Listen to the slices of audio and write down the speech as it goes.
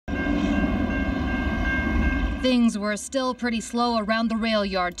Things were still pretty slow around the rail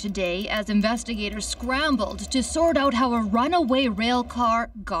yard today as investigators scrambled to sort out how a runaway rail car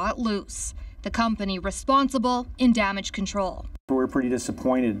got loose. The company responsible in damage control. We're pretty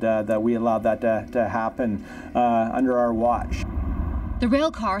disappointed that we allowed that to happen under our watch. The rail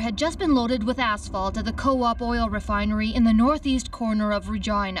car had just been loaded with asphalt at the Co-op oil refinery in the northeast corner of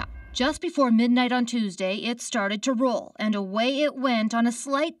Regina. Just before midnight on Tuesday, it started to roll, and away it went on a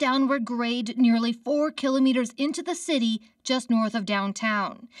slight downward grade nearly 4 kilometers into the city just north of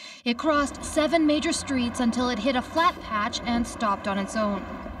downtown. It crossed 7 major streets until it hit a flat patch and stopped on its own.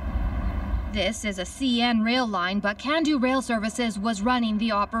 This is a CN rail line, but Can-Do Rail Services was running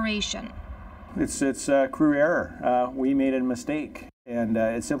the operation. It's crew error. We made a mistake. And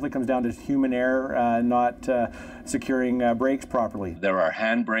it simply comes down to human error, not securing brakes properly. There are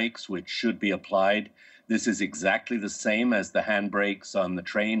handbrakes which should be applied. This is exactly the same as the handbrakes on the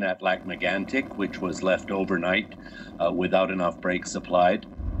train at lac-megantic, which was left overnight without enough brakes applied.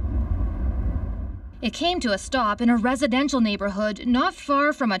 It came to a stop in a residential neighborhood not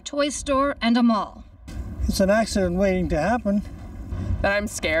far from a toy store and a mall. It's an accident waiting to happen. That I'm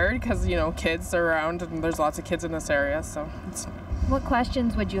scared because, you know, kids are around and there's lots of kids in this area, so it's... What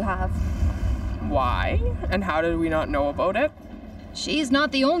questions would you have? Why? And how did we not know about it? She's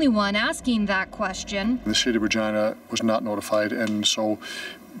not the only one asking that question. The city of Regina was not notified, and so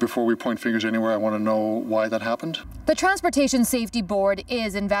before we point fingers anywhere, I want to know why that happened. The Transportation Safety Board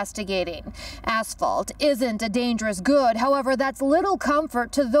is investigating. Asphalt isn't a dangerous good. However, that's little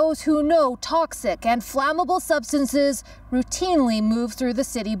comfort to those who know toxic and flammable substances routinely move through the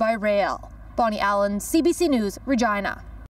city by rail. Bonnie Allen, CBC News, Regina.